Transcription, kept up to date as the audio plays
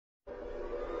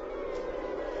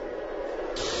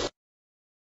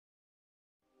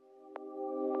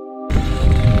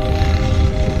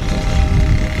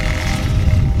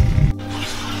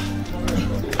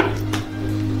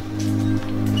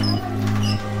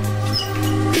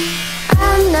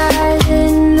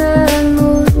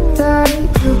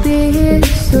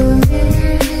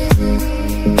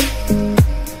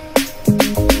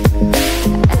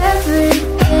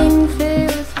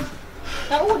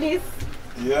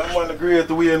Yeah, man, great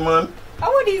win, man.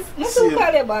 How would this? I'm so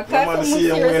proud about it. Man, see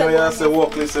him when you say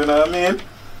workless, you know what I mean?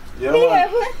 Yeah,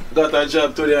 man. Got a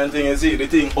job today and thing, you see the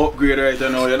thing upgrade right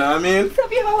now, you know what I mean? So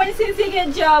people want to see you get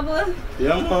a job.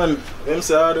 Yeah, man. Them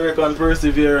say hard work and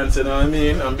perseverance, you know what I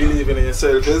mean? And believing in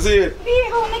yourself, you see it?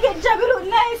 Yeah, when you get a job, you look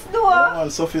nice, though. Yeah, man,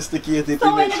 sophisticated.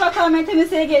 So when you never come and tell me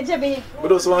say you get a job, but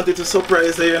just wanted to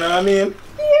surprise you, you know what I mean?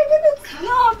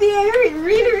 No, babe,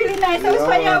 really nice. That's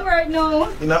why you work now.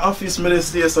 In the office, me they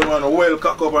stay someone well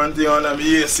cock up and thing on them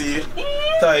AC.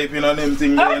 Type in on them thing,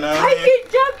 you know what I mean?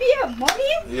 Type job here,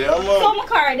 money? Yeah, man. Some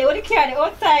car, they would carry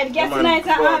outside, gas nice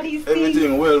and all these things.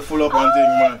 Everything well full up and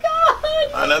thing, man.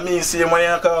 God. And I mean, see when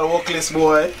you call workless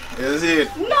boy, you see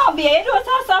it? No, babe, you don't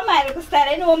talk so much because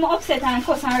I know I'm upset and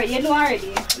cuss already. You know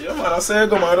already. Yeah, man, I say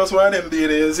go, man. That's why them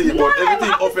did it, you see. But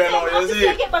everything up here now, you see.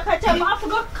 I get back at you, I have to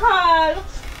go call.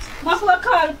 I forgot to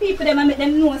call people them and make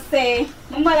them know say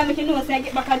my mother make you know say I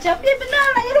get back at you. Baby,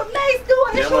 nah, you look nice too.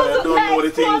 Yeah, man, I don't know the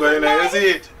thing going on, you see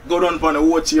it? Go down on the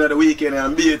watch here the weekend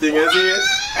and be a thing, you see it?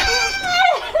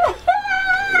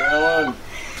 Yeah,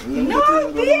 man. No,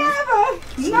 baby.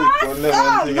 No, so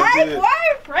my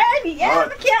boyfriend. Yeah, I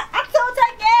can't act out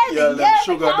again. Yeah, them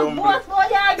sugar dumpling.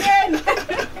 Again.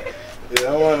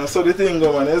 Yeah, man, so the thing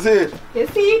go, man, you see it? You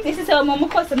see, this is how mama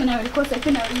cuss me now, because I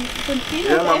cannot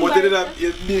yeah, man, but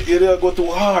you did go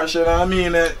too harsh, you know what I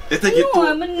mean? You take it too.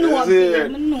 I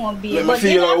know, babe. Let me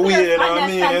feel a way, you know what I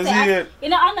mean? You see it? You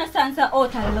don't understand, so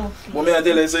out of love. But me I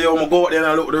tell you, say, yo, I go out there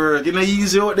and look the work. You know,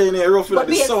 easy out there, you rough like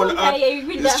the sun hot,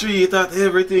 the street hot,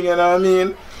 everything, you know what I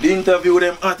mean? The interview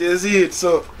them hot, you see it,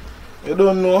 so, you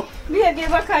don't know. Babe, give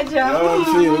back a job. I don't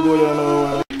feel good, you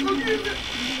know.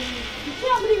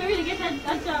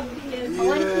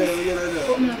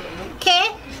 Okay.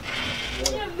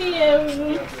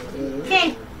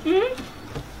 Okay.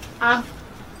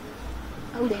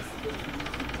 Who this?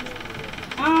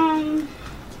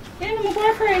 You know my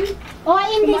boyfriend. Oh,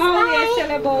 in this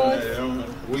line.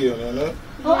 Weird, you know?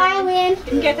 Oh, I win.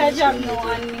 He get a job now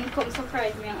and he come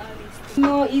surprise me and all this.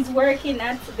 No, he's working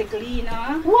at the cleaner.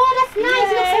 Wow, that's nice.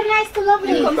 Yeah. Looks so nice to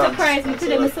lovely. He come surprise me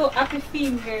today. I'm so happy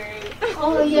feeling girl.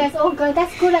 Oh yes, oh good.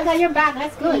 That's good. I got your back.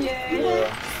 That's good. Yeah.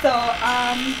 So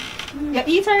you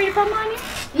eat already for money?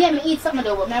 Yeah, me eat something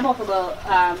though, but I'm about to go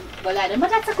lie down. But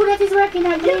that's a good that he's working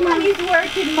at the man. He's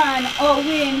working, man. Oh,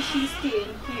 when she's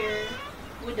staying here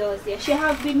with us, yeah. She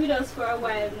have been with us for a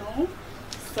while now.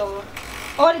 So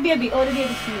oh the baby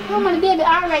sleep. Oh man, the baby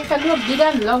alright, so look big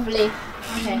and lovely.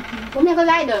 Okay. Come here, go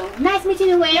lie down. Nice meeting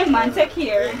you, yeah, man. Take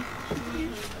care.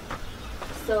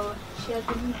 So she has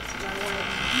been with us for a while.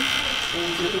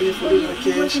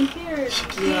 She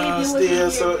can't stay,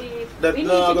 so that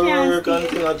not gonna work and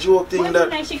thing, a joke thing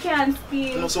that. She can't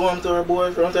stay. No, so I'm to her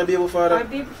boyfriend, her baby father. Her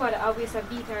baby father always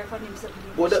beat her for him something.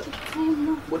 But that's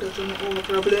not our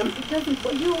problem. It doesn't,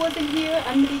 but you wasn't here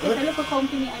and we get a local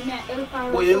company and I help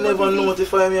her. But you never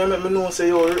notify me and make me know say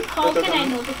you're. How can I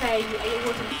notify you? Are you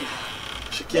wasn't here?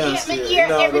 She can't stay.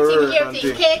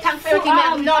 Everything. Cake and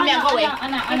everything. No, me go away.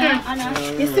 Anna.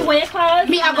 You see where you call?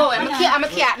 Me I go away. I'm a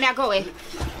cat. Me I go away. You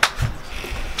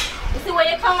see where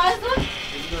you call?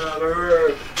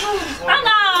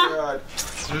 Anna!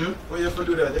 Why you have to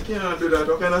do that? You can't do that.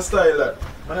 What kind of style that?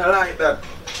 I like that.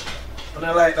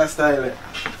 I like that style.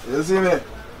 You see me?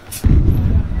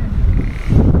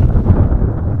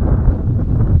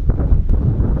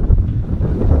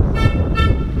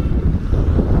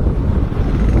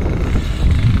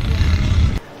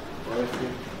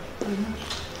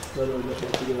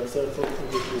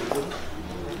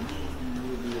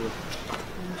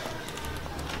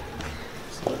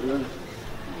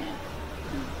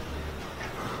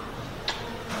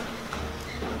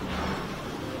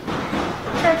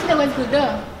 Church today was good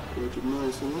though.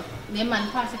 Nice, huh? The man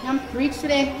pastor can preach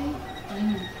today.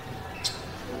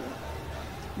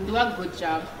 Do a good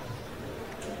job.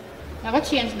 I got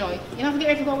change now. You don't have to get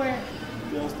ready to go where?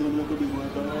 Yeah, still make a big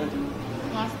work alright.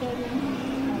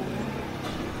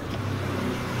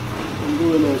 I'm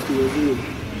going out still, see?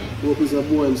 Hope he's a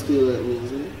boy and still like me,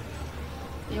 see?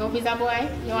 You hope he's a boy?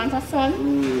 You want a son?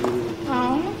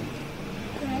 Oh.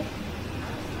 Okay.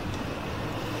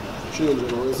 Change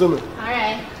it now, you see me?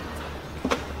 Alright.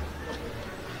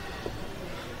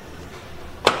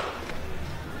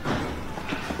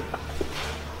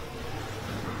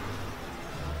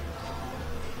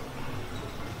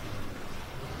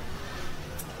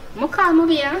 I'm call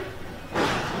Movie, huh?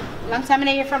 Long time I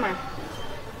didn't hear from her.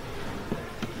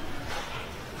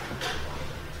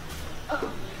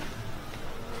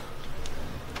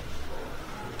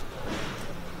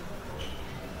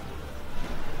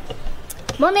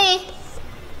 Mommy!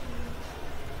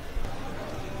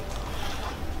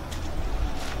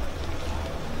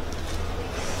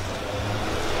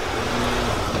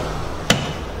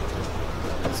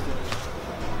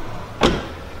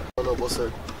 No, boss,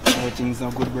 sir. Everything's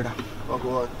not good, brother. Oh, go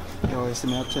on. Yo, you see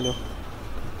me, I tell you.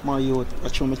 My youth, I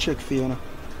show me check for you, know.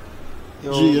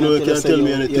 Yo, Gee, you know you can't tell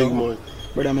me anything, man.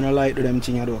 Brother, I don't like do them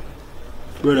things I do.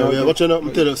 Brother, we are watching up,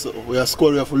 I tell you something. We are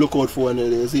score, we have to look out for one of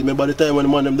these. See, by the time when the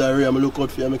man them diarrhea, I look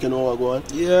out for you, I know what go on.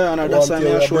 Yeah, and that's why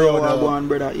I show you what go on,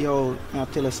 brother. Yo, I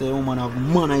tell you, say, woman have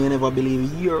money, you never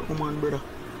believe. Your woman, brother.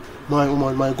 My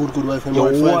woman, my good wife, and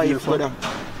your my wife, brother.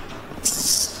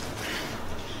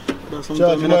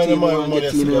 Sometimes I get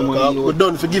money. We're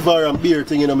done for give her a beer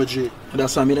thing in my G.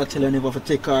 That's why I tell you never to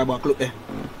take her back. Look there.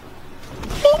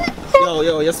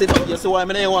 Yo, you see why I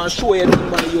don't want to show you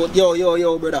anything, man.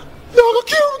 Yo, brother. Dog,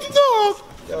 cute, dog.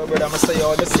 Yo, brother, I'm say,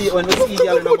 yo, see when we see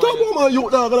girl in the talk about my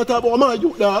youth, dog. I talk about my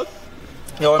youth, dog.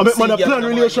 Yo, I make man a plan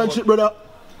relationship, brother.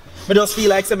 I just feel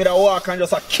like somebody that walk and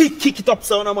just kick it up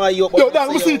so on my youth. Yo, dog,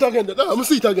 I'm see it again, dog. I'm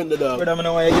see it again, dog. Brother, I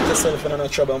know why you get yourself in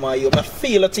trouble, my youth. I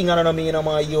feel a thing on me in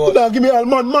my youth. Dog, give me all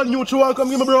man, youth, you want to come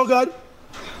give me, bro, God.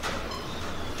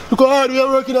 Because hard we are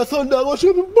working at Sunday, what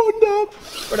should be bun, dog?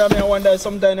 Brother, I wonder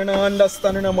sometimes they don't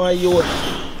understand my youth.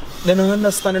 They don't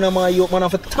understand my youth, man. I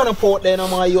have a ton of port there in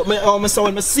my youth. When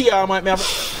I see her, I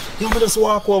just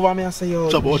walk over me and say, yo,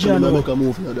 Chop, watch me make a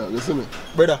move now, dog. You see me?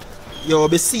 Brother, yo,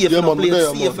 be safe, yeah, man, play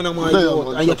there, safe man. in my There, youth.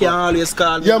 Man, and you can always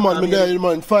call me. Yeah, man, me there,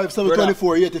 man.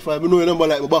 5-7-24-85. I know your number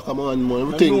like my back of my hand, man.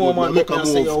 Everything good, man. Make a move.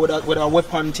 Say, yo, with a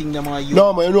weapon thing, my youth.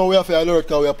 No, man, you know we have to alert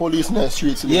because we are police in the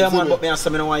streets. Yeah, man, but me I say,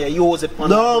 I don't want you use it.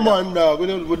 No, man, dog. We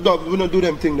don't do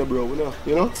them thing, bro. We don't,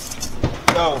 you know?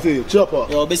 Yo, see, chopper.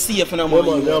 Yo, be safe in my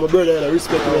youth. Yeah, my brother, I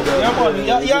respect you. Yeah,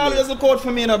 man, you always look out for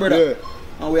me, no, brother. Yeah.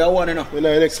 And we are one, you know. We're in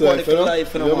the next life, you know? Yeah,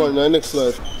 man, in the next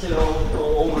life. Tell you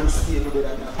how woman stay,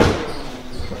 brother.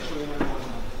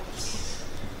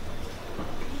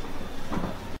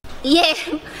 Yeah,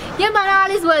 man,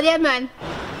 all is well, yeah, man.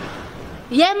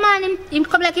 Yeah, man, him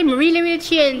come like him really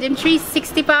changed. Him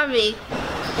 360 for me.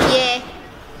 Yeah.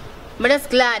 But that's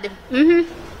glad.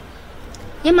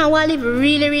 Yeah, man, we live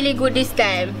really good this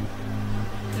time.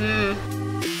 I'm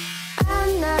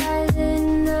not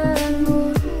in the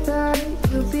mood,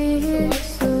 but you'll be here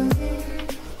soon.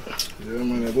 Yeah,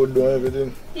 man, you good doing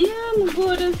everything? Yeah, I'm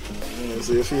good. Yeah,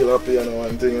 so you feel happy and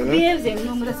one thing, you know? Babes,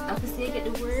 no, I just have to say, get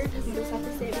the word. I just have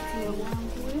to say everything I want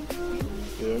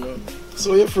to. Yeah, man.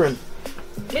 So your friend?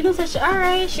 You know, so she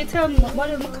alright. She tell me, what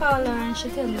did I call her? And she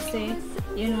tell me, say,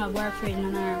 you know, her boyfriend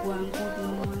and her go and go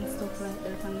home and stuff like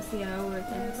that. And I see her work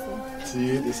and stuff. See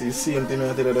it? You see the same thing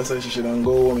I tell her, that's why she shouldn't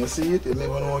go home. You see it? You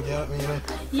never know what you at me, you know?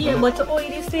 Yeah, but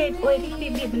they said, they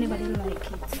never did like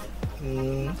it.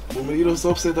 But me just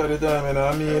upset at the time, you know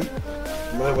what I mean?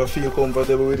 I never feel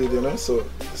comfortable with it, you know? So,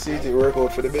 see it work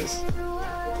out for the best.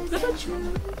 That's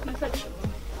true.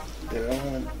 Yeah,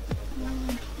 man.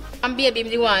 I'm baby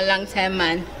the one long time,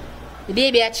 man. The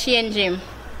baby I change him.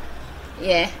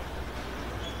 Yeah.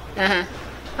 How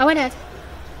about that?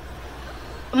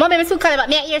 Mom, I'm still calling about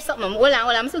me. I hear something. Hold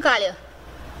on, I'm still calling you.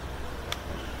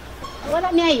 What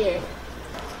about me? I hear?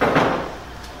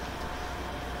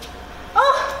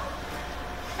 Oh!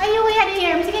 Are you way out of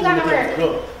here? I'm thinking I'm work.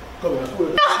 No, come here.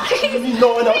 No, please.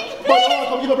 No. But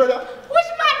come give my brother. Which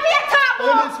man be a top?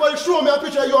 It's for you show me a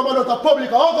picture of you and man out of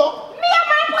public. I'll go. Me and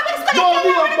my public is Yo,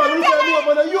 me up, man. Look at me up,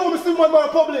 man. You me see one man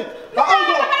public. I'll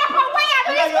go. Why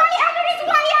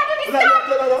you do this?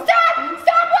 Stop!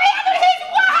 Why you do this?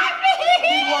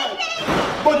 Why?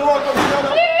 But you want to come here?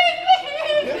 Please!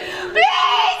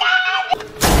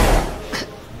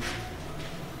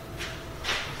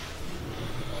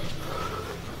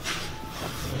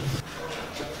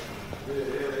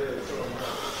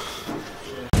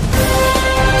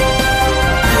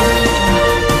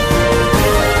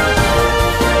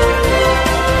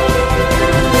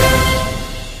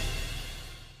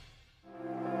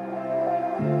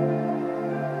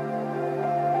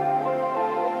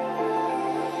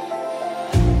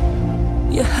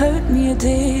 You hurt me, you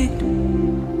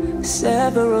did,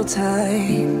 several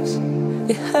times.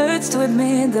 It hurts to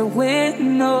admit that we're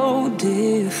no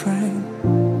different.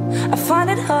 I find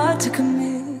it hard to commit.